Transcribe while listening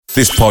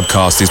This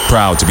podcast is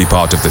proud to be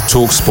part of the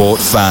TalkSport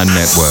Fan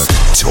Network.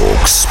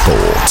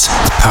 TalkSport.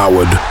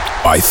 Powered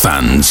by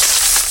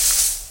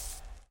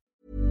fans.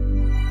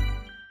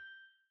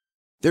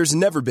 There's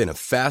never been a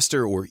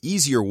faster or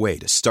easier way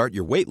to start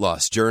your weight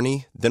loss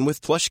journey than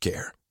with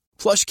PlushCare.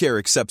 PlushCare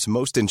accepts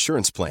most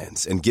insurance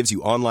plans and gives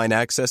you online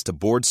access to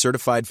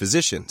board-certified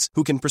physicians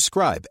who can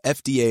prescribe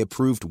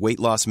FDA-approved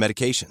weight loss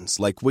medications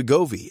like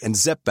Wegovy and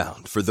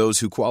Zepbound for those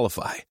who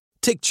qualify.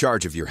 Take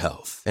charge of your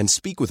health and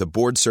speak with a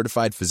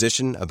board-certified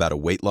physician about a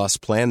weight loss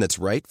plan that's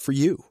right for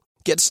you.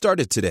 Get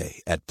started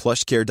today at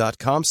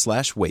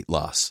plushcare.com/weight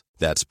loss.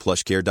 That's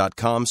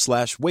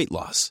plushcare.com/weight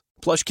loss.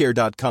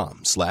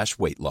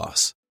 plushcare.com/weight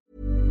loss.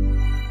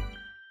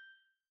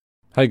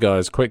 Hey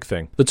guys, quick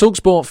thing. The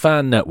TalkSport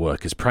Fan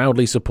Network is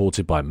proudly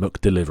supported by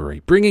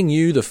McDelivery, bringing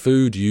you the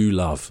food you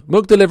love.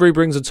 McDelivery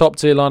brings a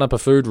top-tier lineup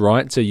of food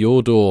right to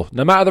your door.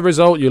 No matter the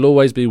result, you'll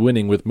always be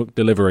winning with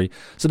McDelivery.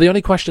 So the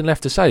only question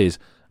left to say is,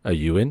 are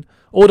you in?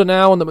 Order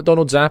now on the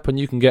McDonald's app and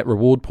you can get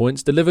reward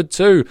points delivered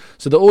too.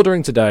 So the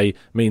ordering today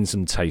means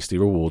some tasty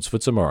rewards for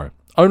tomorrow.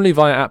 Only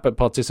via app at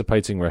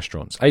participating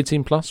restaurants.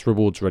 18 plus,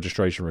 rewards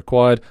registration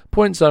required.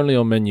 Points only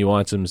on menu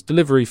items.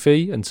 Delivery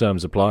fee and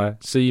terms apply.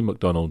 See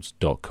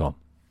mcdonalds.com.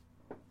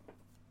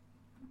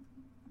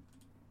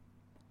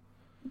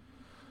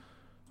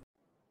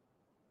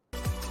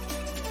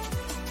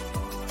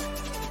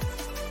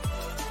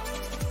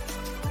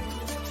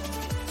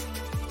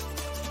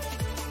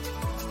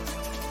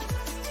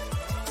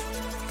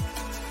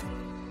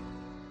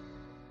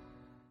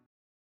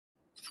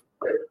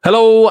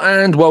 Hello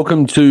and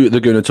welcome to the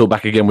Gooner Talk,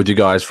 back again with you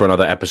guys for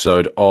another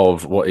episode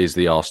of what is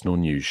the Arsenal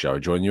News Show.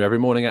 Join you every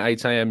morning at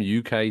 8 a.m.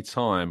 UK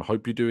time.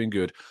 Hope you're doing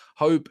good.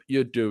 Hope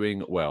you're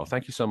doing well.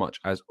 Thank you so much,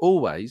 as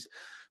always,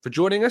 for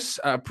joining us.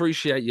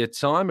 Appreciate your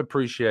time.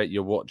 Appreciate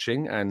your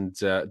watching. And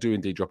do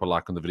indeed drop a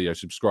like on the video.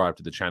 Subscribe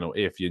to the channel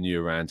if you're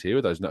new around here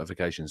with those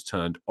notifications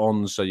turned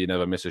on so you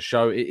never miss a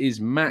show. It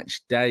is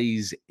Match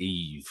Days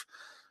Eve.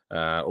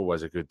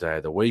 Always a good day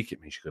of the week.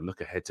 It means you can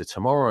look ahead to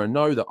tomorrow and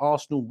know that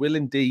Arsenal will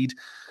indeed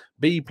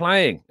be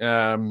playing,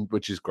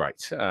 which is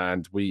great.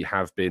 And we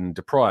have been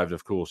deprived,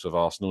 of course, of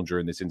Arsenal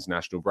during this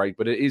international break,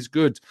 but it is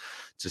good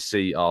to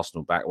see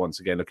Arsenal back once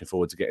again. Looking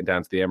forward to getting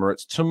down to the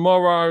Emirates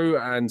tomorrow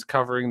and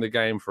covering the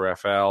game for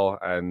FL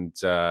and,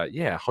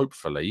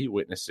 hopefully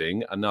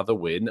witnessing another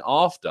win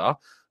after,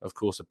 of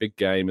course, a big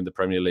game in the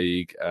Premier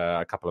League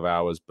a couple of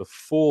hours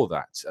before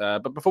that.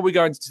 But before we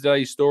go into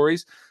today's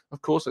stories,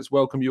 of course, let's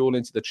welcome you all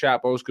into the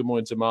chat box. Good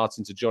morning to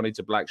Martin, to Johnny,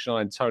 to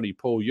Blackshine, Tony,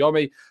 Paul,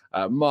 Yomi,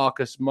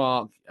 Marcus,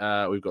 Mark.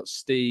 We've got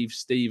Steve,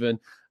 Stephen,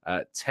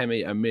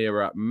 Temi,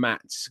 Amira,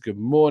 Matt. Good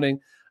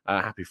morning.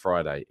 Happy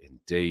Friday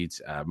indeed.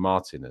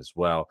 Martin as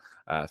well.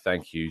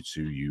 Thank you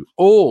to you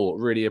all.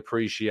 Really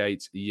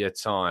appreciate your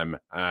time.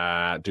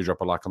 Do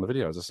drop a like on the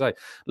video, as I say.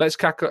 Let's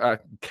crack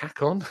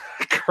on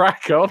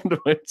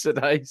with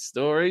today's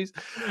stories.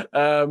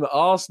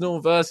 Arsenal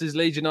versus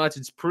Leeds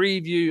United's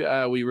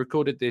preview. We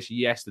recorded this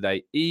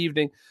yesterday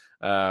evening.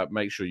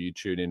 Make sure you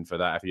tune in for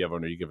that if you haven't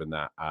already given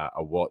that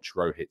a watch.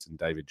 Rohit and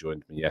David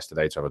joined me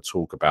yesterday to have a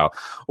talk about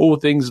all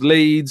things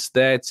Leeds,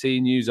 their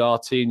team news, our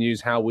team news,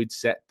 how we'd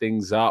set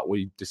things up.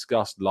 We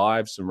discussed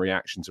live some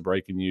reaction to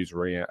breaking news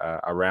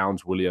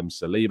around William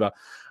Saliba.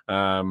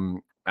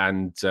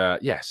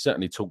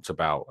 Certainly talked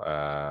about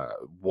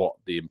what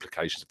the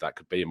implications of that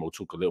could be, and we'll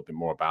talk a little bit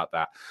more about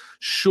that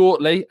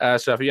shortly.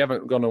 So if you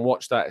haven't gone and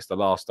watched that, it's the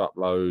last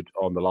upload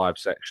on the live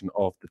section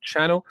of the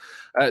channel.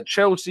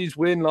 Chelsea's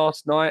win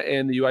last night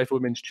in the UEFA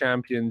Women's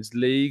Champions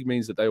League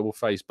means that they will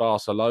face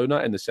Barcelona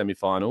in the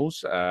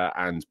semi-finals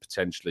and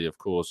potentially, of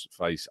course,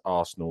 face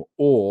Arsenal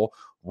or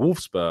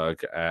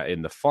Wolfsburg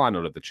in the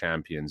final of the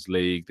Champions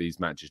League. These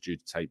matches due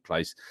to take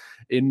place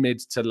in mid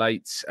to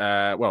late,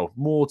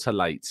 more to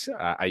late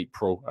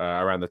April,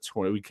 around the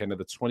weekend of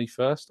the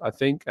 21st, I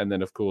think. And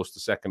then, of course, the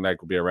second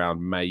leg will be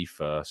around May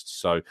 1st.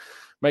 So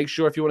make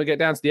sure if you want to get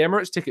down to the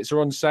Emirates, tickets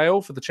are on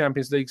sale for the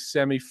Champions League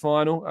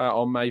semi-final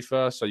on May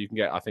 1st. So you can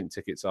get, I think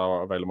tickets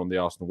are available on the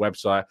Arsenal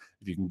website.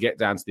 If you can get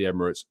down to the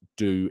Emirates,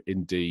 do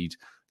indeed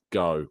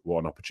go.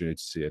 What an opportunity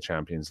to see a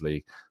Champions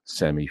League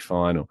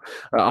semi-final.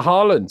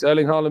 Erling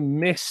Haaland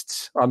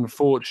missed,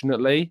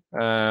 unfortunately.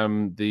 I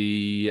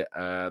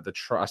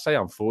say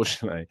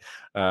unfortunately,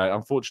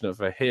 unfortunate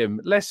for him,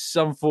 less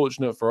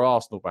unfortunate for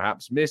Arsenal,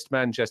 perhaps. Missed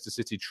Manchester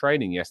City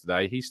training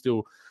yesterday. He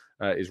still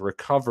is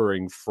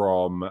recovering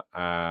from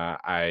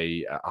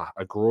a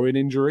groin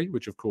injury,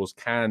 which of course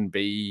can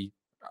be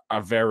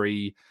a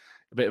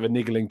bit of a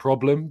niggling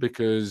problem,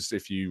 because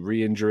if you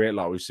re-injure it,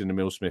 like we've seen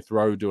Emil Smith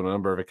Rowe do on a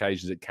number of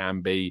occasions, it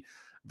can be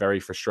very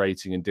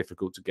frustrating and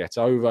difficult to get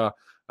over.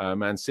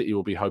 Man City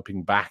will be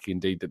hoping back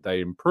indeed that they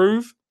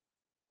improve.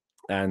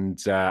 and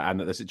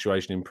that the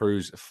situation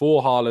improves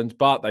for Haaland,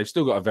 but they've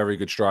still got a very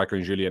good striker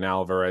in Julian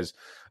Alvarez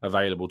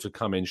available to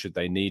come in should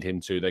they need him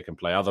to. They can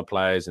play other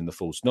players in the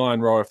false nine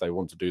role if they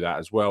want to do that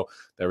as well.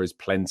 There is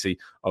plenty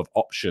of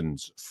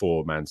options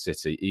for Man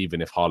City,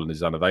 even if Haaland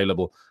is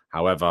unavailable.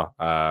 However,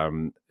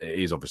 it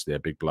is obviously a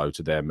big blow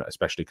to them,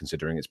 especially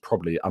considering it's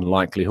probably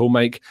unlikely he'll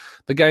make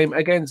the game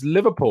against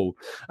Liverpool.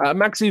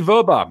 Maxi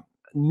Verba,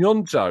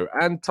 Gnonto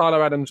and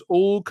Tyler Adams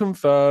all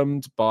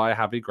confirmed by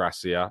Javi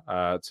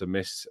Gracia to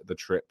miss the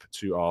trip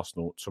to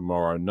Arsenal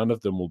tomorrow. None of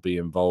them will be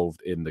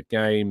involved in the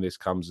game. This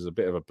comes as a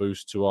bit of a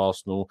boost to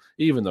Arsenal,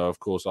 even though, of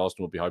course,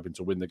 Arsenal will be hoping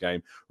to win the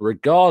game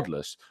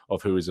regardless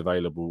of who is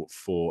available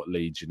for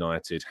Leeds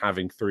United.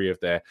 Having three of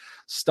their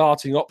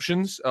starting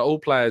options, all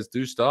players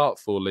do start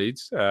for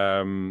Leeds,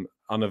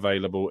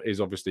 unavailable is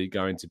obviously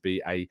going to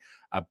be a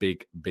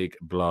big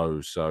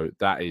blow. So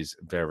that is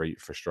very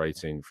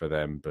frustrating for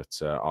them, but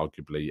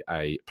arguably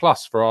a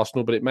plus for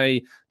Arsenal. But it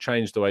may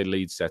change the way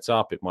Leeds set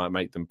up. It might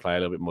make them play a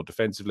little bit more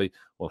defensively.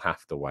 We'll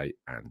have to wait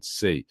and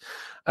see.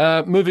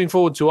 Moving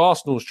forward to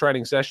Arsenal's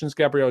training sessions,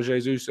 Gabriel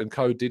Jesus and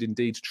co did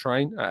indeed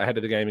train ahead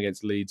of the game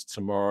against Leeds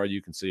tomorrow.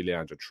 You can see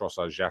Leandro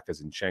Trossard, Xhaka,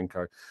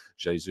 Zinchenko,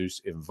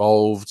 Jesus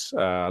involved.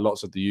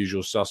 Lots of the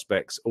usual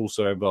suspects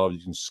also involved.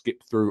 You can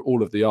skip through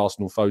all of the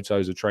Arsenal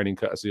photos of training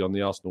courtesy on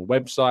the Arsenal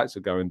website, so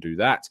go and do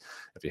that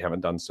if you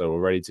haven't done so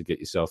already to get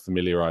yourself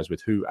familiarised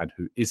with who and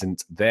who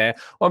isn't there.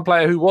 One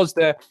player who was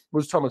there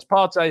was Thomas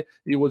Partey.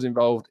 He was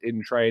involved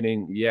in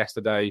training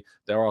yesterday.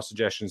 There are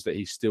suggestions that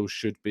he still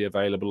should be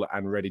available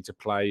and ready to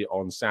play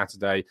on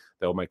Saturday.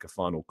 They'll make a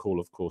final call,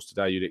 of course,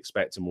 today. You'd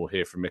expect, and we'll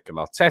hear from Mikel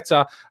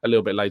Arteta a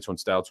little bit later on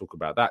today. I'll talk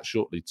about that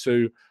shortly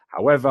too.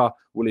 However,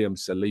 William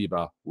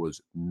Saliba was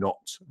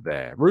not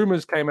there.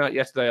 Rumours came out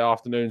yesterday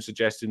afternoon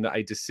suggesting that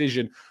a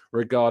decision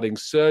regarding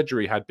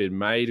surgery had been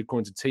made.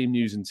 According to Team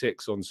News and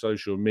Ticks on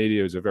social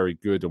media, is a very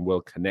good and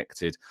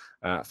well-connected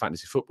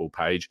fantasy football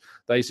page.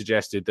 They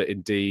suggested that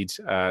indeed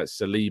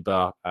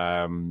Saliba,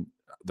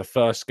 the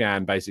first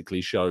scan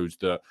basically showed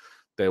that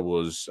there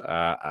was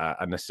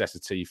a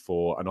necessity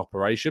for an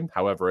operation.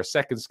 However, a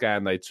second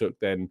scan they took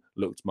then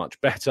looked much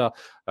better.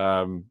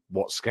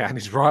 What scan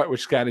is right,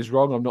 which scan is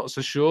wrong, I'm not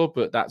so sure,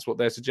 but that's what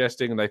they're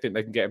suggesting, and they think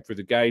they can get him through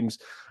the games.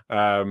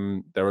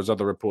 There was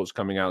other reports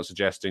coming out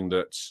suggesting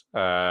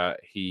that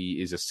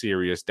he is a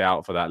serious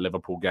doubt for that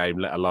Liverpool game,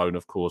 let alone,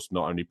 of course,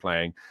 not only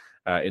playing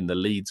in the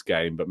Leeds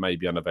game, but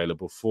maybe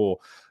unavailable for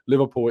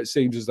Liverpool. It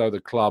seems as though the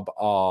club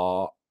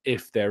are,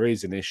 if there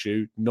is an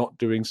issue, not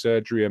doing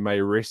surgery and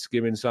may risk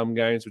him in some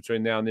games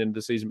between now and the end of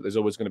the season. But there's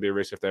always going to be a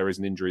risk if there is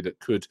an injury that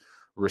could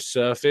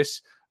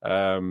resurface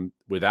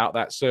without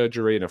that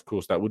surgery. And of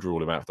course, that would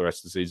rule him out for the rest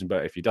of the season.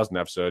 But if he doesn't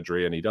have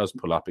surgery and he does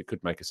pull up, it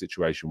could make a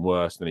situation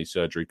worse. And his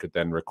surgery could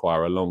then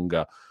require a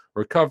longer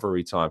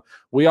recovery time.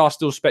 We are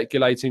still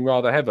speculating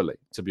rather heavily,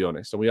 to be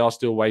honest. And we are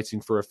still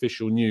waiting for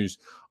official news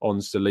on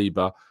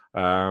Saliba.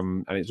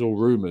 And it's all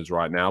rumours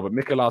right now. But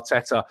Mikel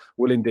Arteta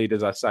will indeed,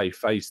 as I say,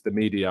 face the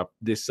media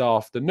this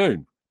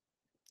afternoon.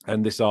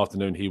 And this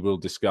afternoon, he will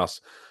discuss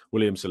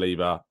William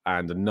Saliba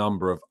and a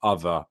number of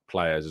other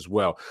players as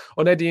well.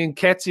 On Eddie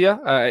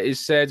Nketiah, it is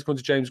said, according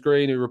to James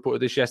Green, who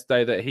reported this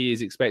yesterday, that he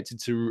is expected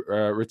to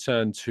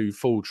return to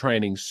full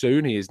training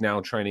soon. He is now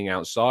training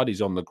outside.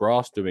 He's on the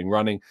grass doing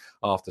running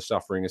after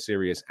suffering a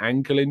serious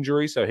ankle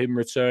injury. So him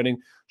returning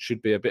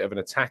should be a bit of an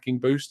attacking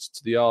boost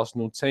to the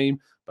Arsenal team.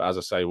 But as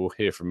I say, we'll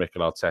hear from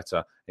Mikel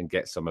Arteta and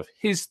get some of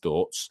his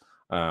thoughts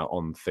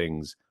on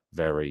things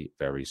very,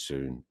 very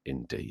soon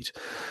indeed.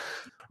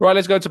 Right,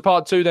 let's go to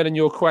part two then and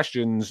your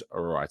questions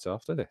right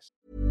after this.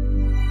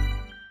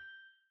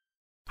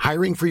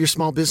 Hiring for your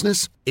small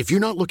business? If you're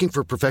not looking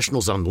for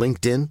professionals on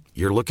LinkedIn,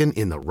 you're looking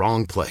in the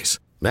wrong place.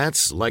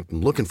 That's like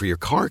looking for your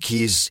car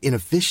keys in a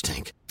fish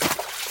tank.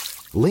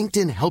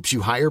 LinkedIn helps you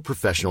hire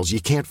professionals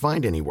you can't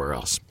find anywhere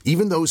else,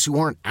 even those who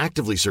aren't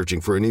actively searching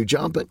for a new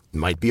job but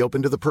might be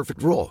open to the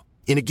perfect role.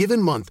 In a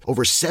given month,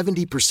 over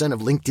 70%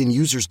 of LinkedIn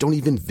users don't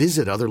even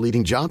visit other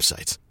leading job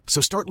sites. So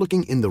start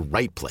looking in the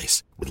right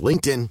place. With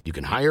LinkedIn, you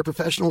can hire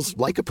professionals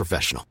like a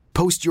professional.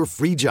 Post your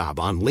free job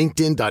on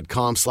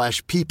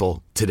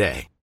linkedin.com/people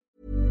today.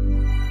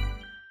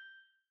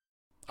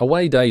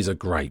 Away days are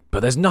great, but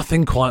there's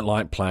nothing quite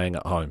like playing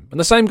at home. And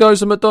the same goes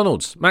to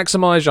McDonald's.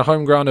 Maximise your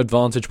home ground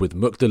advantage with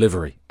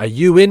McDelivery. Are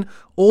you in?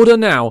 Order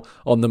now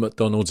on the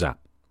McDonald's app.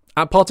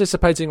 At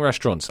participating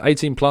restaurants,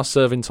 18 plus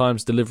serving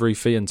times, delivery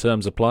fee and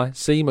terms apply.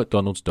 See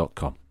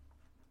mcdonalds.com.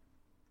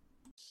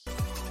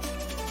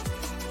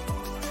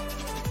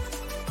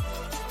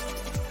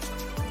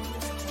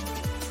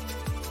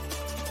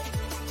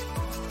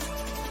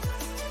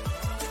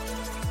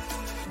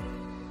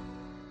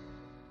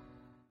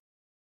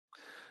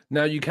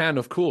 Now, you can,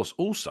 of course,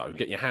 also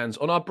get your hands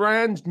on our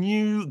brand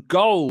new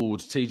gold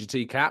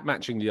TGT cap,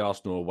 matching the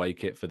Arsenal away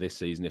kit for this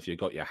season if you've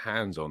got your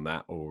hands on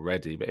that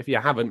already. But if you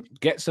haven't,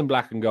 get some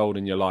black and gold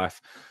in your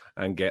life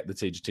and get the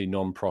TGT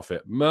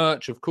non-profit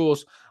merch. Of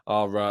course,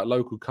 our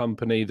local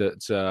company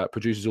that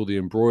produces all the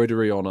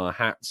embroidery on our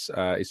hats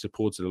is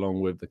supported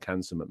along with the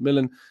Cancer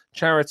Macmillan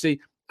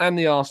charity. and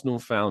the Arsenal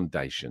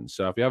Foundation.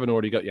 So if you haven't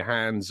already got your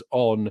hands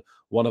on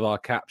one of our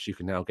caps, you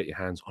can now get your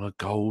hands on a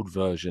gold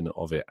version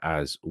of it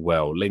as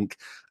well. Link,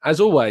 as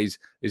always,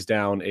 is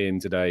down in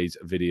today's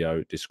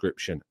video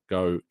description.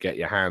 Go get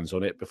your hands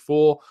on it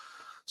before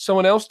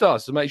someone else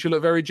does. It makes you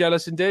look very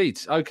jealous indeed.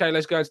 Okay,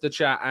 let's go into the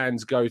chat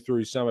and go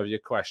through some of your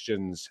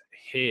questions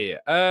here.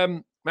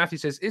 Matthew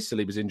says, is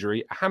Saliba's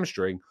injury a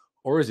hamstring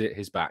or is it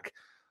his back?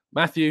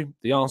 Matthew,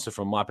 the answer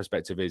from my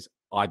perspective is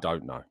I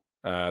don't know.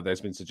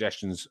 There's been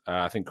suggestions.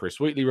 I think Chris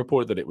Wheatley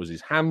reported that it was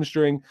his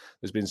hamstring.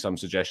 There's been some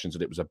suggestions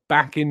that it was a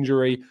back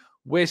injury.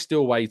 We're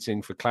still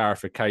waiting for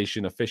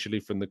clarification officially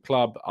from the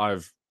club. A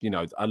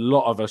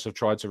lot of us have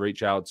tried to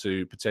reach out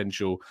to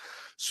potential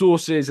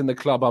sources, and the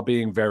club are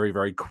being very,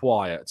 very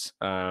quiet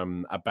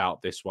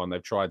about this one.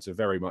 They've tried to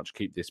very much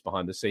keep this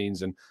behind the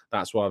scenes, and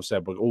that's why I've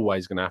said we're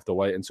always going to have to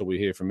wait until we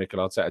hear from Mikel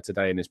Arteta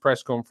today in his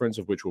press conference,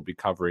 of which we'll be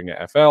covering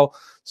at FL.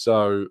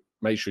 So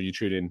make sure you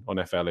tune in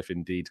on FL. If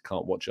indeed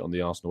can't watch it on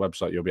the Arsenal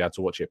website, you'll be able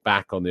to watch it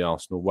back on the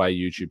Arsenal Way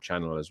YouTube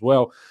channel as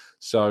well.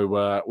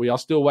 So we are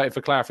still waiting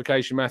for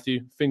clarification,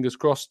 Matthew. Fingers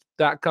crossed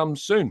that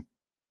comes soon.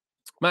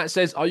 Matt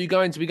says, are you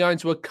going to be going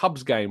to a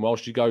Cubs game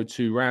whilst you go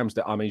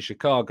to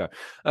Chicago?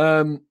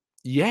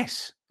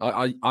 Yes,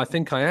 I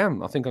think I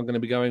am. I think I'm going to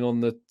be going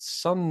on the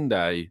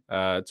Sunday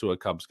to a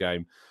Cubs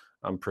game.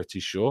 I'm pretty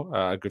sure.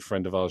 A good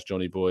friend of ours,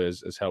 Johnny Boy,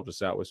 has helped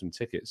us out with some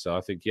tickets. So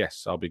I think,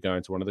 yes, I'll be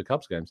going to one of the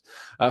Cubs games.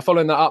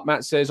 Following that up,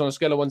 Matt says, on a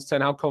scale of 1 to 10,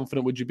 how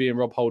confident would you be in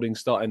Rob Holding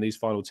starting these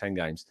final 10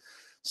 games?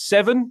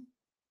 7,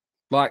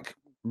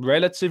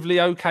 relatively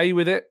okay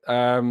with it.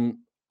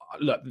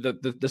 Look,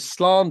 the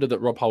slander that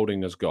Rob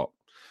Holding has got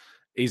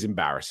is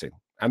embarrassing.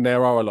 And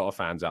there are a lot of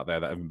fans out there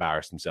that have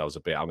embarrassed themselves a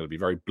bit. I'm going to be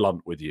very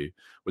blunt with you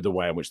with the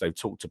way in which they've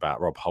talked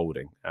about Rob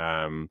Holding.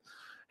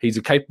 He's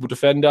a capable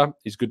defender.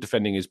 He's good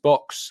defending his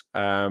box.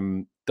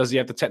 Does he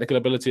have the technical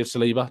ability of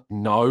Saliba?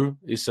 No.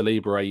 Is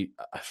Saliba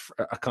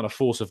a kind of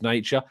force of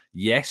nature?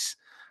 Yes.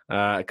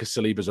 Because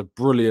Saliba's a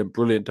brilliant,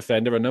 brilliant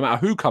defender. And no matter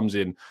who comes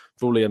in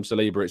for William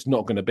Saliba, it's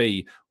not going to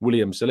be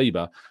William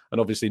Saliba. And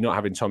obviously not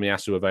having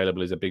Tomiyasu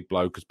available is a big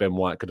blow because Ben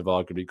White could have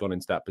arguably gone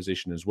into that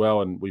position as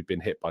well. And we've been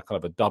hit by kind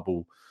of a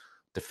double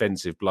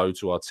defensive blow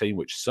to our team,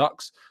 which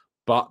sucks.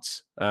 But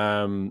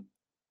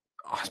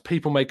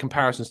people make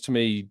comparisons to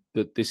me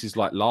that this is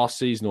like last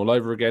season all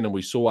over again. And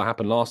we saw what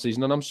happened last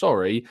season. And I'm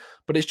sorry,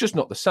 but it's just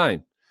not the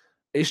same.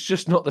 It's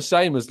just not the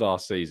same as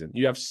last season.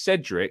 You have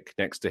Cedric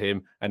next to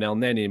him and El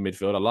Neni in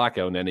midfield. I like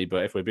El Neni,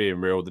 but if we're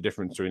being real, the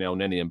difference between El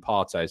Neni and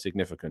Partey is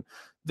significant.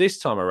 This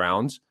time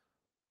around,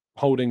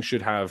 Holding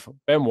should have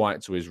Ben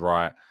White to his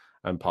right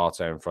and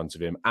Partey in front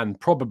of him, and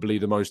probably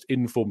the most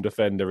informed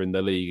defender in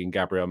the league in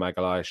Gabriel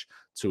Magalhaes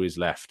to his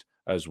left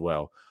as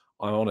well.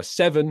 I'm on a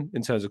 7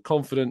 in terms of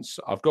confidence.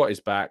 I've got his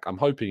back. I'm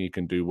hoping he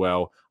can do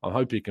well. I'm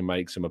hoping he can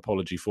make some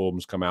apology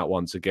forms come out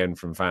once again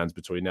from fans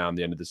between now and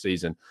the end of the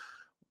season.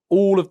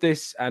 All of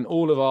this and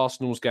all of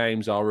Arsenal's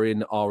games are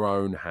in our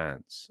own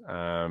hands.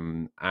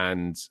 And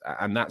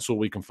that's all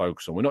we can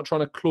focus on. We're not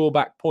trying to claw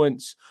back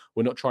points.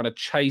 We're not trying to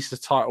chase the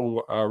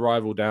title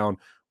rival down.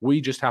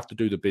 We just have to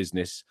do the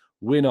business,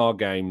 win our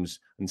games,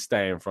 and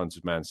stay in front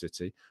of Man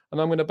City. And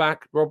I'm going to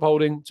back Rob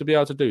Holding to be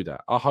able to do that.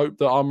 I hope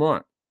that I'm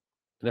right.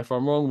 And if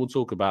I'm wrong, we'll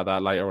talk about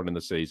that later on in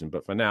the season.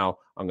 But for now,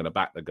 I'm going to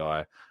back the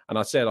guy. And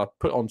I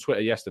put on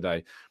Twitter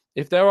yesterday,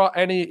 is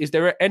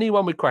there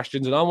anyone with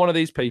questions? And I'm one of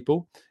these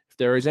people. If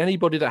there is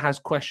anybody that has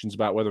questions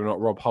about whether or not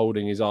Rob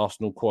Holding is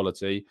Arsenal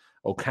quality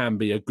or can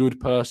be a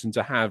good person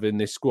to have in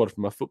this squad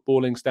from a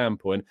footballing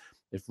standpoint,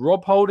 if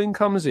Rob Holding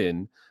comes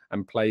in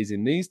and plays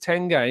in these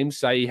 10 games,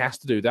 say he has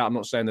to do that. I'm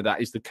not saying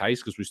that is the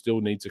case because we still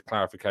need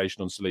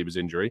clarification on Saliba's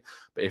injury.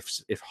 But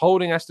if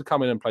Holding has to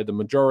come in and play the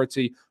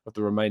majority of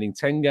the remaining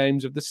 10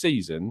 games of the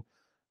season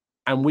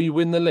and we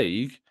win the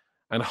league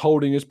and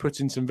Holding has put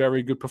in some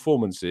very good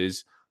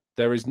performances,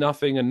 there is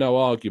nothing and no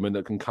argument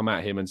that can come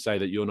at him and say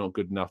that you're not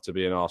good enough to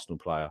be an Arsenal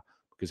player.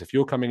 Because if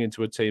you're coming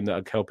into a team that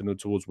are helping them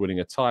towards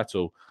winning a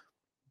title,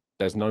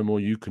 there's no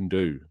more you can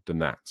do than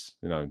that.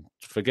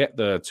 Forget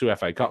the 2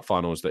 FA Cup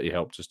finals that he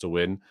helped us to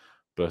win,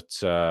 but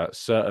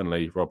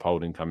certainly Rob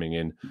Holding coming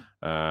in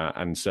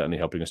and certainly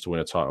helping us to win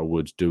a title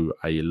would do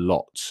a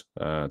lot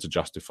to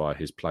justify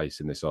his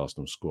place in this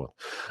Arsenal squad.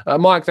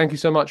 Mike, thank you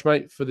so much,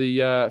 mate, for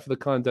the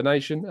kind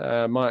donation.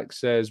 Mike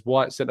says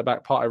White centre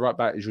back, Partey right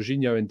back,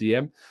 Jorginho in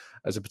DM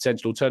as a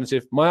potential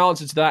alternative. My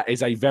answer to that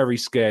is a very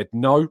scared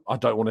no. I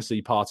don't want to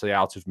see Partey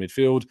out of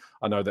midfield.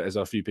 I know that there's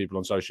a few people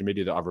on social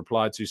media that I've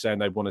replied to saying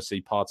they want to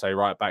see Partey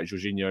right back,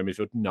 Jorginho in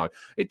midfield. No,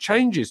 it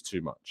changes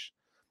too much.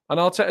 And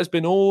Arteta's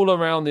been all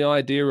around the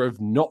idea of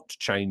not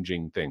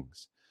changing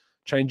things,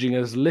 changing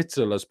as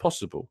little as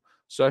possible.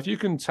 So if you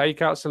can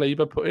take out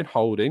Saliba, put in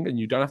Holding, and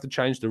you don't have to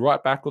change the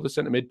right back or the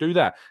centre mid, do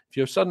that. If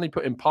you're suddenly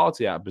putting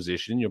Partey out of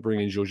position, you're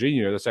bringing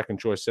Jorginho, the second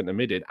choice centre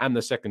mid in, and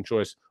the second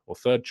choice or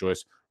third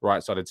choice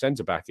right-sided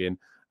centre back in,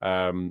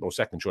 or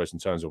second choice in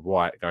terms of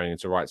White going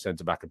into right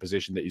centre back, a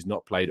position that he's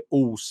not played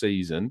all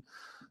season.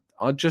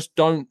 I just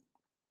don't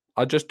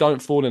I just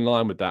don't fall in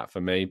line with that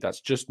for me. That's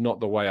just not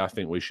the way I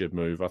think we should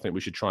move. I think we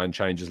should try and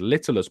change as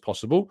little as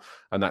possible,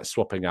 and that's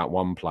swapping out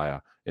one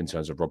player in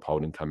terms of Rob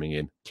Holding coming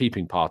in,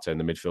 keeping Partey in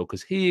the midfield,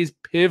 because he is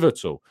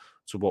pivotal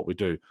to what we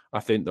do. I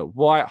think that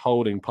White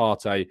holding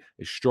Partey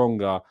is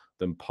stronger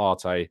than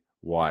Partey,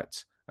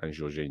 White, and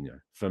Jorginho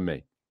for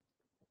me.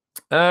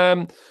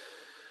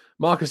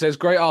 Marcus says,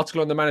 great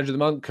article on the Manager of the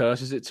Month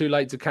curse. Is it too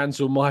late to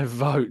cancel my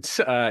vote?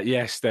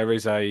 Yes, there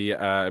is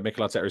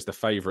Mikel Arteta is the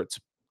favourite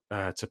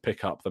to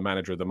pick up the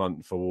Manager of the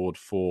Month award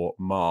for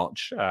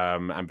March.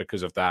 And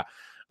because of that,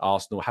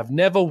 Arsenal have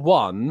never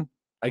won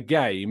a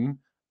game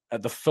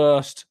at the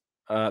first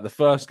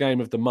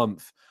game of the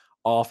month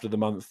after the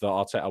month that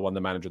Arteta won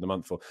the Manager of the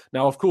Month for.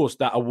 Now, of course,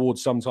 that award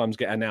sometimes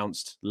get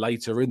announced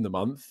later in the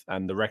month,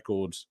 and the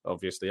records,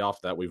 obviously,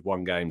 after that, we've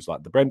won games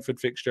like the Brentford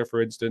fixture,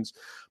 for instance.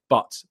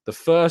 But the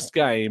first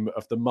game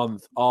of the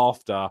month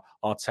after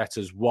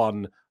Arteta's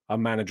won a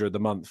Manager of the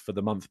Month for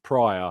the month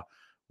prior,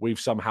 we've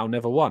somehow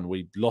never won.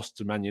 We lost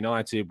to Man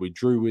United, we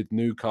drew with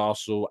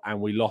Newcastle,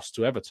 and we lost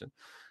to Everton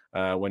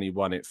when he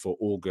won it for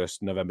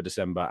August, November,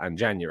 December, and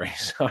January.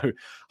 So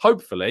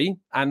hopefully,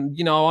 and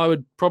I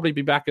would probably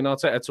be backing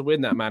Arteta to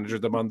win that Manager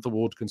of the Month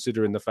award,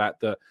 considering the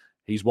fact that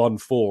he's won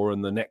 4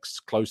 and the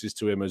next closest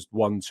to him has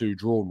won 2,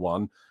 drawn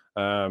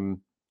 1.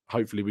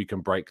 Hopefully we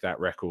can break that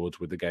record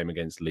with the game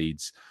against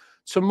Leeds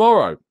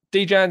tomorrow.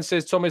 Dejan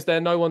says, Tom, is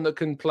there no one that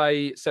can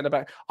play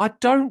centre-back? I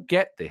don't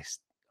get this.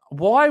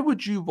 Why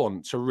would you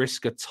want to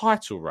risk a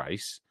title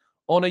race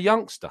on a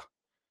youngster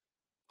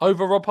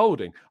over Rob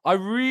Holding? I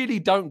really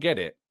don't get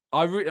it.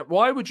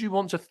 Why would you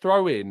want to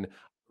throw in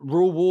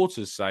Raul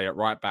Waters, say, at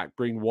right back,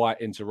 bring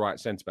White into right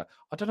centre back?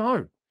 I don't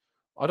know.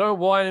 I don't know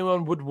why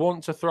anyone would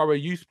want to throw a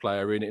youth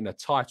player in a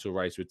title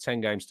race with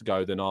 10 games to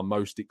go than our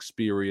most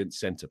experienced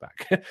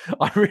centre-back.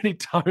 I really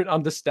don't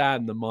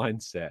understand the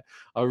mindset.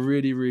 I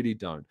really, really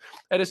don't.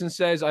 Edison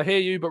says, I hear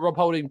you, but Rob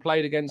Holding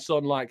played against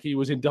Son like he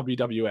was in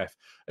WWF.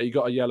 He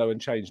got a yellow and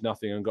changed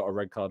nothing and got a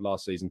red card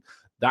last season.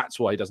 That's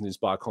why he doesn't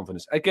inspire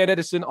confidence. Again,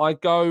 Edison, I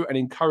go and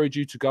encourage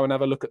you to go and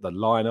have a look at the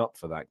lineup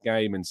for that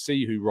game and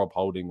see who Rob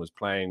Holding was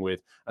playing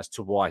with as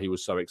to why he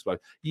was so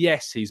explosive.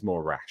 Yes, he's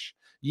more rash.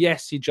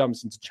 Yes, he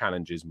jumps into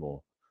challenges more.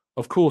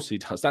 Of course he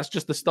does. That's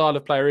just the style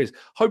of player he is.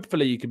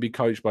 Hopefully he can be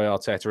coached by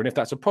Arteta. And if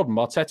that's a problem,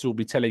 Arteta will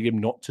be telling him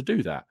not to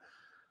do that.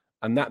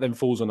 And that then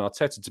falls on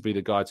Arteta to be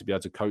the guy to be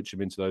able to coach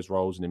him into those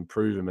roles and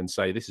improve him and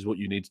say, this is what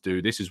you need to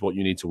do. This is what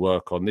you need to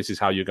work on. This is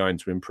how you're going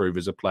to improve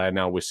as a player.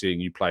 Now we're seeing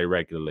you play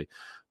regularly.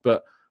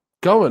 But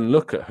go and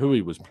look at who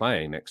he was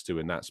playing next to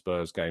in that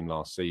Spurs game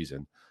last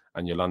season,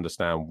 and you'll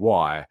understand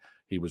why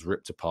he was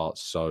ripped apart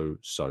so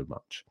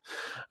much.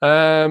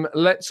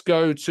 Let's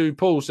go to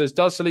Paul. Says,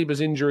 does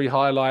Saliba's injury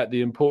highlight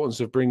the importance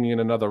of bringing in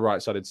another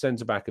right-sided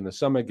centre-back in the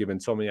summer, given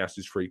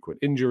Tomiyasu's frequent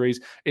injuries?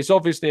 It's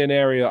obviously an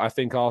area I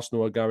think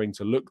Arsenal are going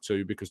to look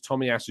to, because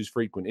Tomiyasu's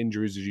frequent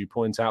injuries, as you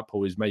point out,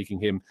 Paul, is making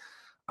him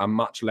a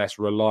much less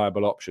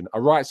reliable option. A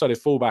right-sided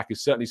fullback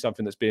is certainly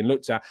something that's being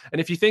looked at.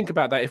 And if you think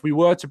about that, if we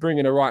were to bring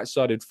in a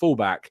right-sided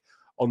fullback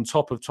on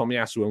top of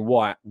Tomiyasu and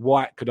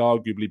White could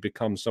arguably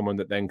become someone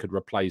that then could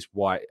replace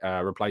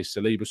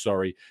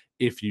Saliba,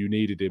 if you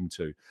needed him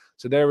to.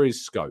 So there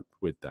is scope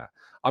with that.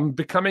 I'm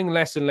becoming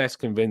less and less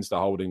convinced that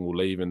Holding will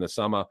leave in the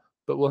summer,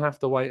 but we'll have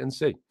to wait and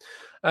see.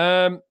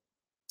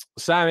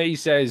 Sammy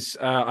says,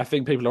 I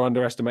think people are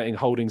underestimating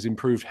Holding's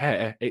improved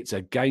hair. It's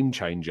a game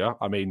changer.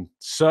 I mean,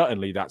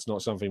 certainly that's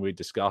not something we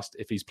discussed.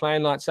 If he's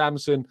playing like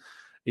Samson,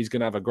 he's going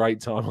to have a great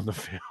time on the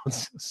field.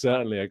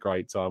 Certainly a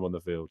great time on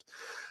the field.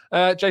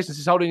 Jason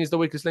says, Holding is the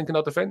weakest link in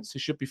our defence. He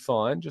should be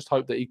fine. Just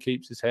hope that he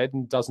keeps his head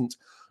and doesn't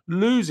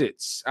lose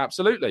it.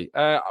 Absolutely.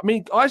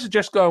 I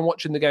suggest going and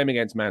watching the game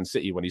against Man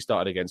City when he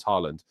started against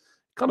Haaland.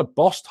 Kind of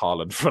bossed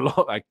Haaland for a lot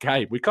of that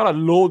game. We kind of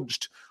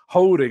launched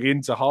Holding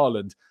into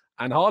Haaland,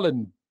 and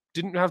Haaland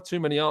didn't have too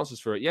many answers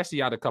for it. Yes, he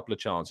had a couple of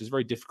chances. It's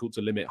very difficult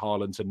to limit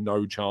Haaland to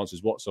no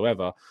chances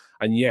whatsoever.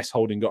 And yes,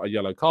 Holding got a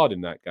yellow card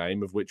in that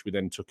game, of which we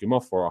then took him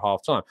off for at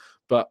half-time.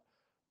 But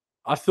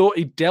I thought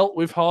he dealt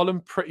with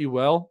Haaland pretty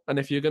well. And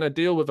if you're going to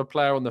deal with a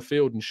player on the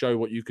field and show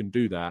what you can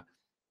do that,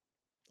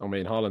 I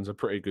mean, Haaland's a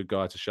pretty good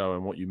guy to show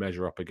him what you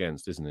measure up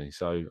against, isn't he?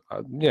 So,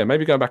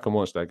 maybe go back and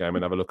watch that game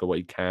and have a look at what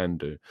he can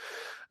do.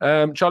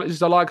 Charlie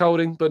says, I like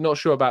Holding, but not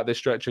sure about this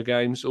stretch of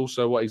games.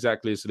 Also, what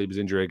exactly is Saliba's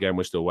injury? Again,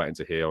 we're still waiting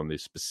to hear on the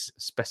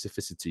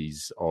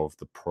specificities of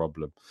the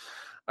problem.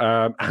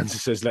 And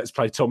says, let's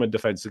play Tom in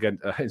defence again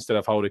instead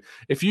of Holding.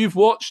 If you've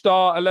watched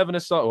our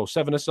 11-aside or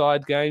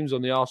 7-aside games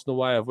on the Arsenal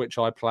way, of which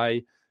I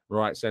play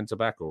right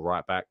centre-back or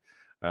right back,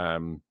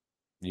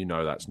 you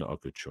know that's not a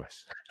good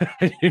choice.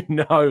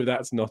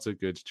 That's not a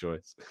good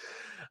choice.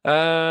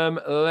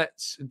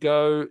 Let's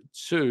go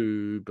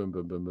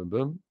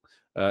to...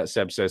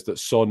 Seb says that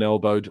Son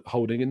elbowed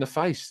Holding in the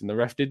face and the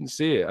ref didn't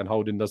see it, and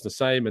Holding does the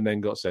same and then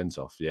got sent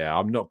off. Yeah,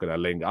 I'm not going to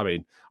linger. I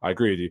mean, I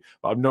agree with you,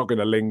 but I'm not going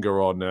to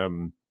linger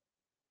on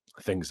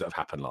things that have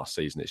happened last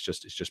season. It's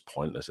just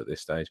pointless at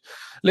this stage.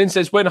 Lynn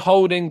says, when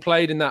Holding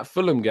played in that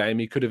Fulham game,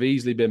 he could have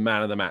easily been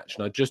man of the match,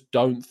 and I just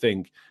don't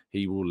think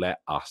he will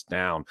let us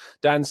down.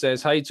 Dan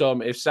says, hey,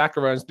 Tom, if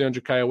Saka earns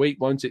 300k a week,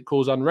 won't it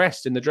cause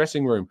unrest in the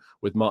dressing room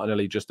with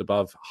Martinelli just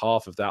above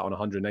half of that on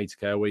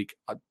 180k a week?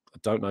 I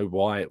don't know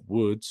why it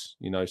would.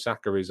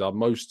 Saka is our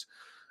most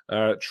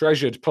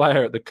treasured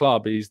player at the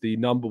club. He's the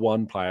number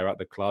one player at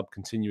the club,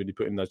 continually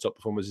putting those top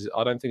performances.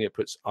 I don't think it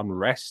puts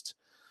unrest.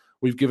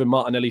 We've given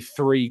Martinelli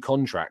 3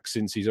 contracts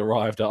since he's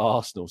arrived at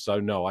Arsenal. So,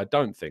 no, I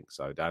don't think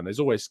so, Dan.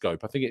 There's always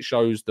scope. I think it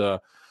shows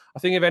I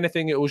think if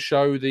anything, it will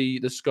show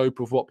the scope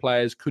of what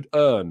players could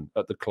earn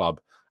at the club,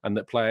 and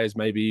that players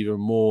may be even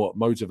more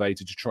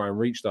motivated to try and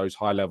reach those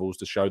high levels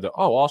to show that,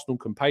 Arsenal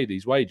can pay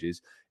these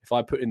wages. If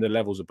I put in the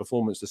levels of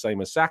performance the same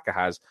as Saka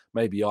has,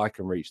 maybe I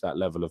can reach that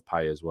level of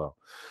pay as well.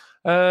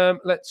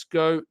 Let's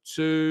go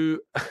to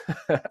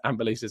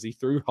Amberley says he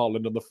threw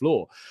Haaland on the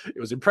floor. It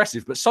was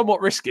impressive, but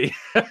somewhat risky.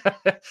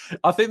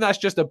 I think that's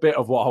just a bit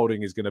of what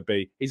Holding is going to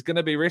be. He's going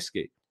to be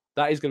risky.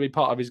 That is going to be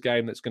part of his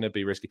game that's going to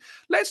be risky.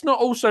 Let's not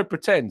also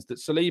pretend that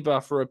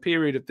Saliba, for a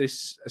period of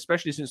this,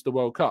 especially since the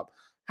World Cup,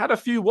 had a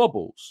few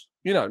wobbles.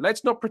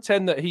 Let's not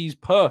pretend that he's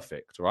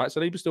perfect, right?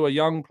 Saliba's still a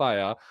young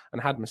player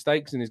and had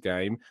mistakes in his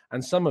game,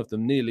 and some of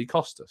them nearly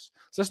cost us.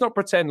 So let's not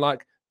pretend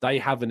like they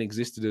haven't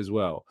existed as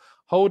well.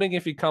 Holding,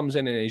 if he comes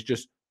in and he's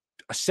just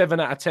a 7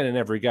 out of 10 in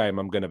every game,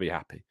 I'm going to be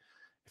happy.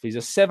 If he's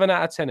a 7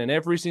 out of 10 in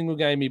every single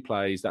game he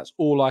plays, that's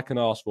all I can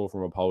ask for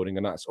from Holding,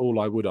 and that's all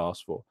I would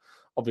ask for.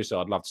 Obviously,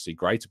 I'd love to see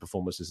greater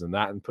performances than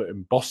that and put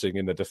him bossing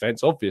in the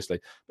defence, obviously.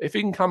 But if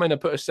he can come in and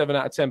put a 7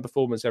 out of 10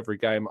 performance every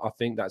game, I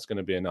think that's going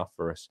to be enough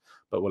for us.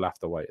 But we'll have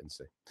to wait and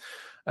see.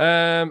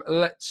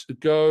 Let's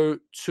go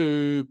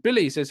to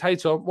Billy. He says, hey,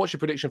 Tom, what's your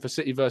prediction for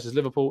City versus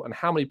Liverpool, and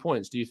how many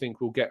points do you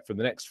think we'll get from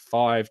the next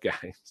 5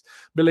 games?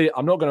 Billy,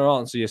 I'm not going to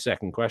answer your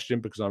second question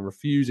because I'm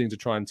refusing to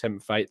try and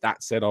tempt fate.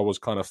 That said, I was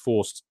kind of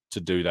forced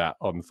to do that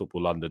on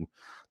Football London.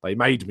 They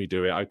made me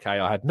do it, okay?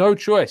 I had no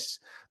choice.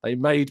 They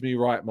made me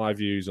write my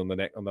views on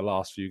the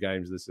last few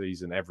games of the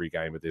season, every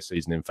game of this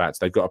season. In fact,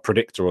 they've got a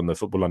predictor on the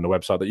Football London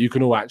website that you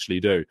can all actually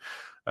do.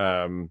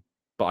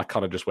 But I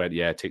kind of just went,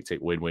 yeah, tick, tick,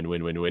 win, win,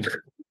 win, win, win.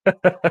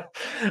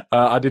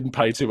 I didn't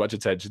pay too much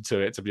attention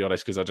to it, to be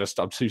honest, because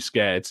I'm too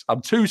scared.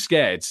 I'm too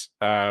scared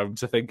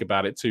to think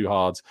about it too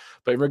hard.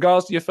 But in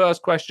regards to your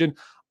first question,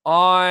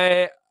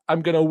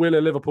 I'm going to will a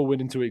Liverpool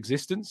win into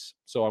existence.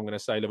 So I'm going to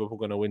say Liverpool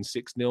going to win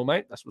 6-0,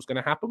 mate. That's what's going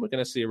to happen. We're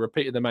going to see a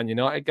repeat of the Man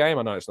United game.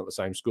 I know it's not the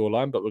same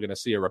scoreline, but we're going to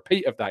see a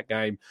repeat of that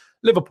game.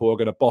 Liverpool are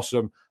going to boss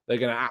them. They're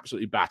going to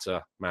absolutely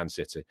batter Man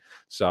City.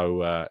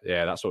 So,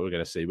 that's what we're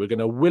going to see. We're going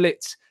to will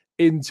it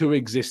into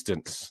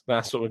existence.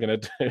 That's what we're going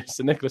to do.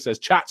 So Nicholas says,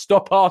 chat,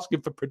 stop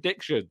asking for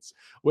predictions.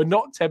 We're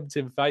not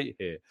tempting fate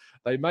here.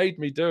 They made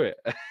me do it.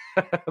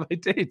 They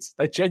did.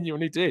 They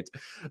genuinely did.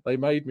 They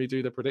made me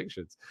do the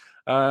predictions.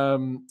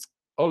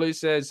 Ollie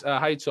says,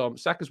 hey, Tom,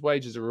 Saka's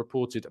wages are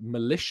reported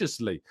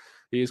maliciously.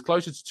 He is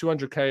closer to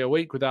 200k a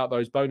week without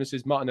those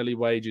bonuses. Martinelli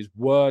wages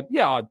weren't.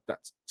 Yeah,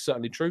 that's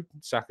certainly true.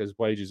 Saka's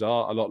wages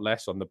are a lot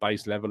less on the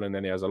base level, and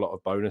then he has a lot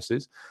of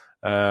bonuses.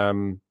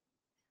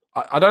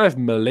 I don't know if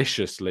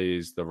maliciously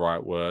is the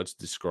right word to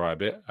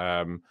describe it.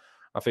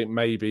 I think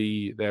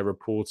maybe they're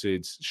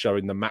reported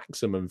showing the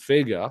maximum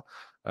figure,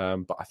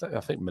 but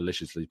I think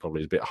maliciously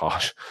probably is a bit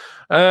harsh.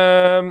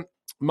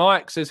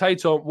 Mike says, hey,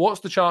 Tom, what's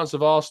the chance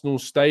of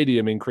Arsenal's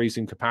stadium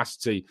increasing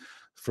capacity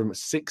from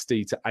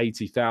 60 to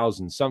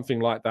 80,000? Something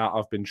like that.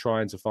 I've been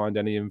trying to find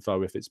any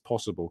info if it's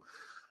possible.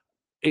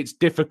 It's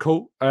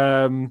difficult.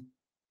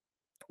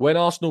 When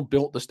Arsenal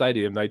built the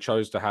stadium, they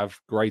chose to have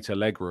greater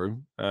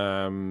legroom,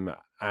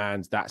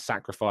 and that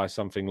sacrificed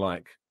something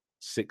like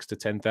 6,000 to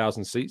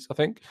 10,000 seats, I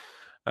think,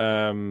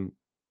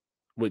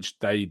 which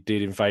they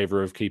did in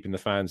favour of keeping the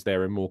fans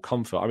there in more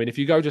comfort. I mean, if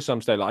you go to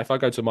some stadium, like if I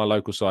go to my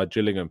local side,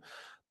 Gillingham,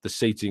 the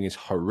seating is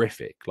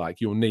horrific. Like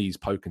your knees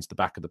poke into the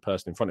back of the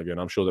person in front of you. And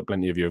I'm sure that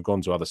plenty of you have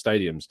gone to other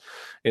stadiums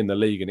in the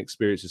league and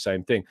experienced the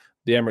same thing.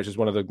 The Emirates is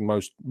one of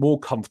the more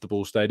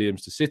comfortable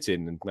stadiums to sit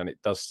in, and it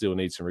does still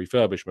need some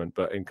refurbishment,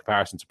 but in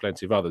comparison to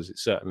plenty of others, it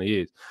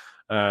certainly is.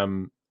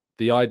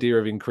 The idea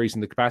of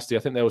increasing the capacity, I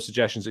think there were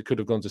suggestions it could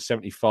have gone to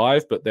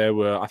 75, but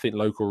I think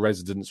local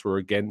residents were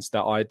against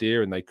that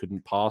idea and they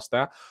couldn't pass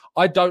that.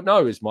 I don't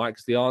know, is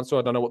Mike's the answer.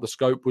 I don't know what the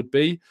scope would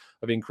be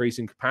of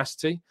increasing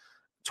capacity.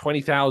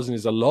 20,000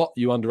 is a lot.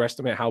 You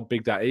underestimate how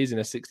big that is. In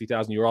a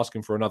 60,000, you're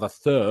asking for another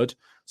third.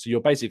 So you're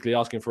basically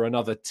asking for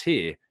another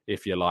tier,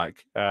 if you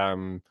like,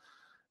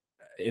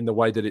 in the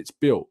way that it's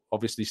built.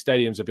 Obviously,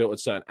 stadiums are built at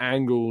certain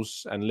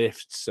angles and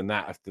lifts, and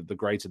that the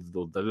greater,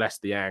 the less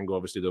the angle,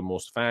 obviously, the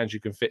more fans you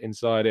can fit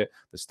inside it.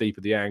 The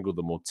steeper the angle,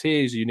 the more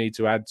tiers you need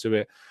to add to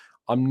it.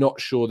 I'm not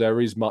sure there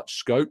is much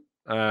scope.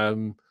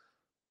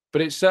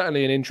 But it's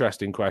certainly an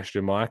interesting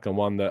question, Mike, and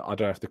one that I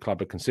don't know if the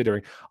club are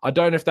considering. I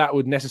don't know if that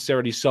would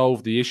necessarily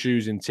solve the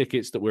issues in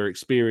tickets that we're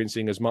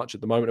experiencing as much at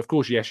the moment. Of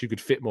course, yes, you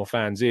could fit more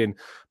fans in,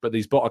 but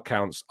these bot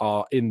accounts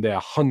are in their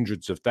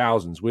hundreds of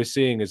thousands. We're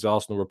seeing, as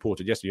Arsenal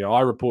reported yesterday,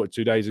 I reported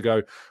 2 days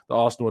ago that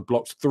Arsenal had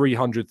blocked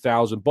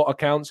 300,000 bot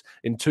accounts.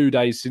 In 2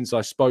 days since I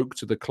spoke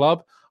to the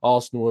club,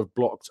 Arsenal have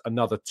blocked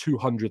another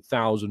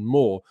 200,000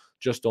 more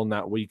just on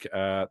that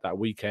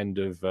weekend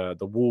of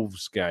the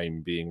Wolves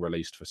game being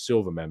released for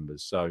silver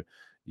members. So,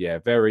 yeah,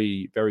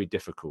 very, very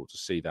difficult to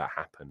see that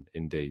happen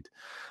indeed.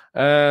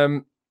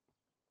 The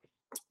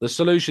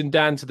solution,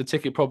 Dan, to the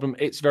ticket problem,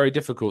 it's very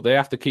difficult. They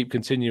have to keep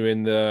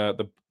continuing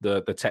the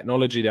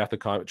technology. They have to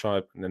kind of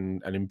try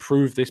and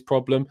improve this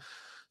problem.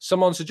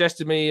 Someone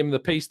suggested me in the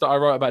piece that I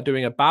wrote about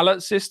doing a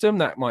ballot system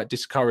that might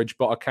discourage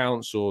bot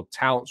accounts or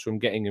touts from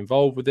getting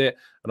involved with it.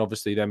 And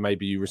obviously then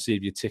maybe you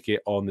receive your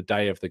ticket on the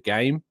day of the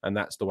game, and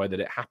that's the way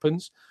that it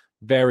happens.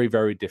 Very,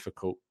 very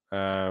difficult.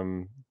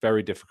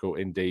 Very difficult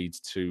indeed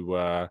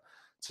to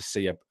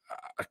see a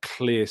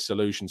clear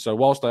solution. So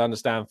whilst I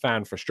understand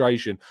fan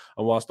frustration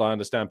and whilst I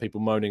understand people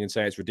moaning and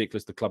saying it's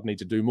ridiculous, the club need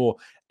to do more,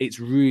 it's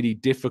really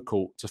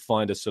difficult to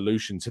find a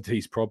solution to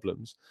these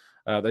problems.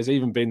 There's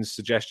even been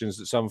suggestions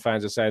that some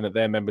fans are saying that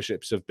their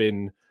memberships have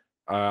been,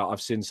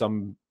 I've seen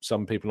some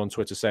people on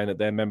Twitter saying that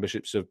their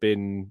memberships have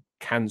been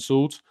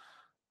cancelled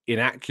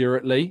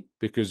inaccurately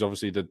because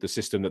obviously the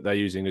system that they're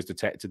using has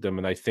detected them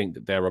and they think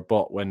that they're a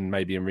bot when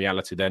maybe in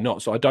reality they're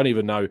not. So I don't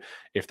even know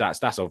if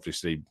that's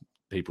obviously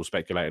people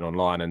speculating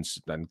online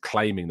and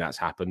claiming that's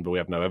happened, but we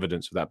have no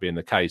evidence of that being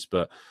the case.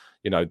 But,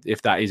 you know,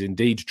 if that is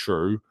indeed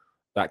true,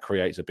 that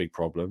creates a big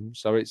problem.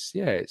 So it's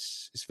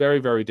very,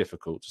 very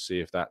difficult to see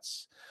if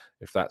that's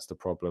the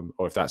problem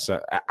or if that's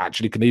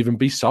actually can even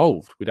be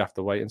solved. We'd have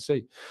to wait and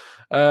see.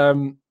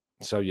 I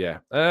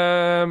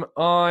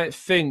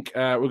think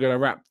we're going to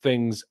wrap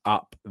things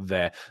up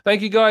there.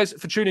 Thank you guys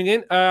for tuning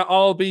in.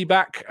 I'll be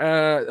back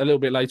a little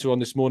bit later on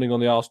this morning on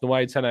the Arsenal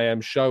Way 10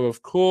 a.m. show,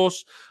 of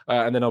course,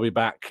 and then I'll be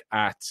back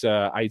at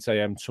 8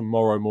 a.m.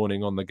 tomorrow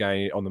morning on the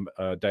game on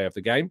the day of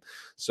the game.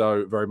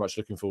 So very much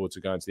looking forward to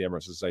going to the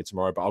Emirates, as I say,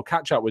 tomorrow. But I'll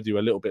catch up with you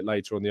a little bit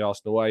later on the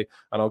Arsenal Way,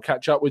 and I'll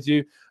catch up with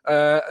you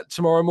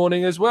tomorrow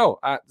morning as well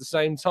at the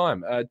same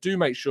time. Do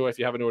make sure, if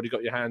you haven't already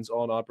got your hands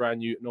on our brand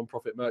new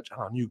non-profit merch,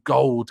 our new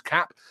gold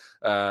cap,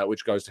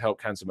 which goes to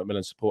help Cancer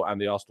Macmillan Support and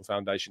the Arsenal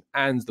Foundation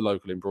and the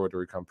local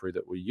embroidery company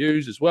that we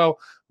use as well.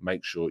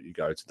 Make sure you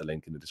go to the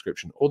link in the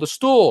description or the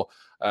store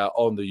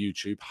on the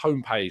YouTube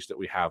homepage that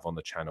we have on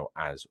the channel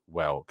as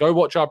well. Go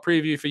watch our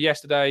preview for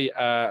yesterday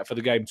for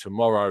the game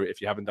tomorrow if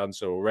you haven't done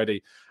so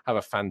already. Have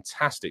a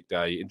fantastic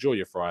day. Enjoy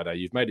your Friday.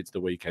 You've made it to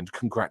the weekend.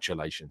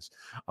 Congratulations.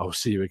 I will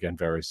see you again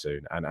very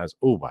soon. And as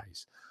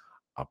always,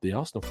 up the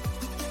Arsenal.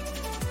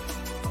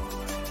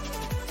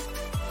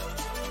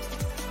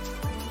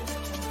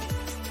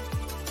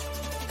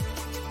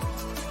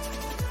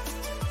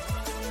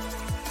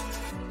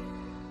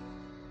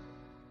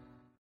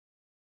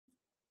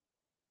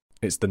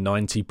 It's the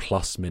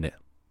 90-plus minute.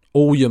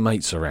 All your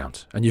mates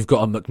around, and you've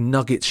got a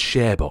McNuggets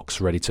share box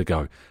ready to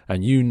go,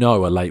 and you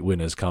know a late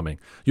winner's coming.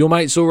 Your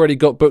mate's already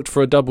got booked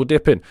for a double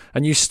dipping,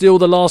 and you steal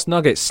the last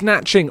nugget,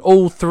 snatching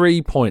all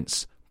 3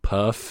 points.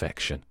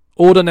 Perfection.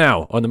 Order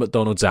now on the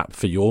McDonald's app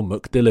for your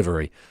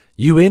McDelivery.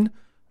 You in?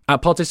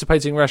 At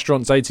participating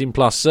restaurants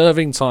 18+,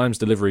 serving times,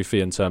 delivery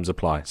fee and terms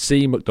apply.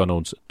 See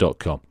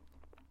mcdonalds.com.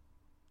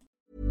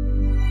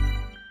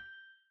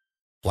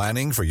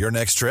 Planning for your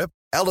next trip?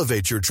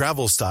 Elevate your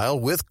travel style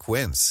with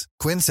Quince.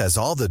 Quince has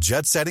all the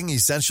jet-setting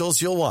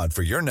essentials you'll want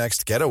for your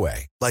next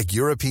getaway, like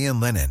European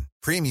linen,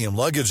 premium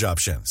luggage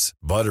options,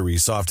 buttery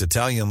soft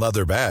Italian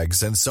leather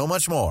bags, and so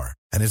much more.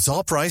 And it's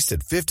all priced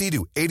at 50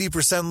 to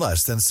 80%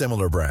 less than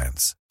similar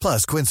brands.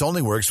 Plus, Quince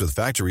only works with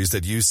factories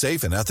that use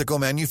safe and ethical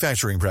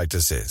manufacturing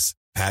practices.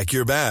 Pack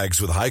your bags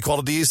with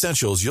high-quality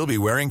essentials you'll be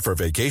wearing for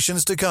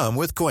vacations to come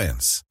with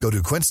Quince. Go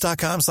to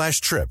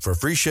quince.com/trip for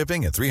free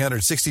shipping and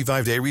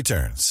 365-day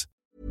returns.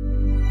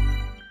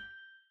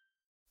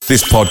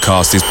 This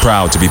podcast is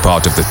proud to be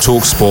part of the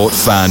TalkSport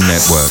Fan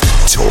Network.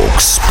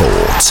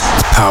 TalkSport.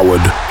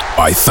 Powered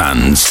by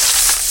fans.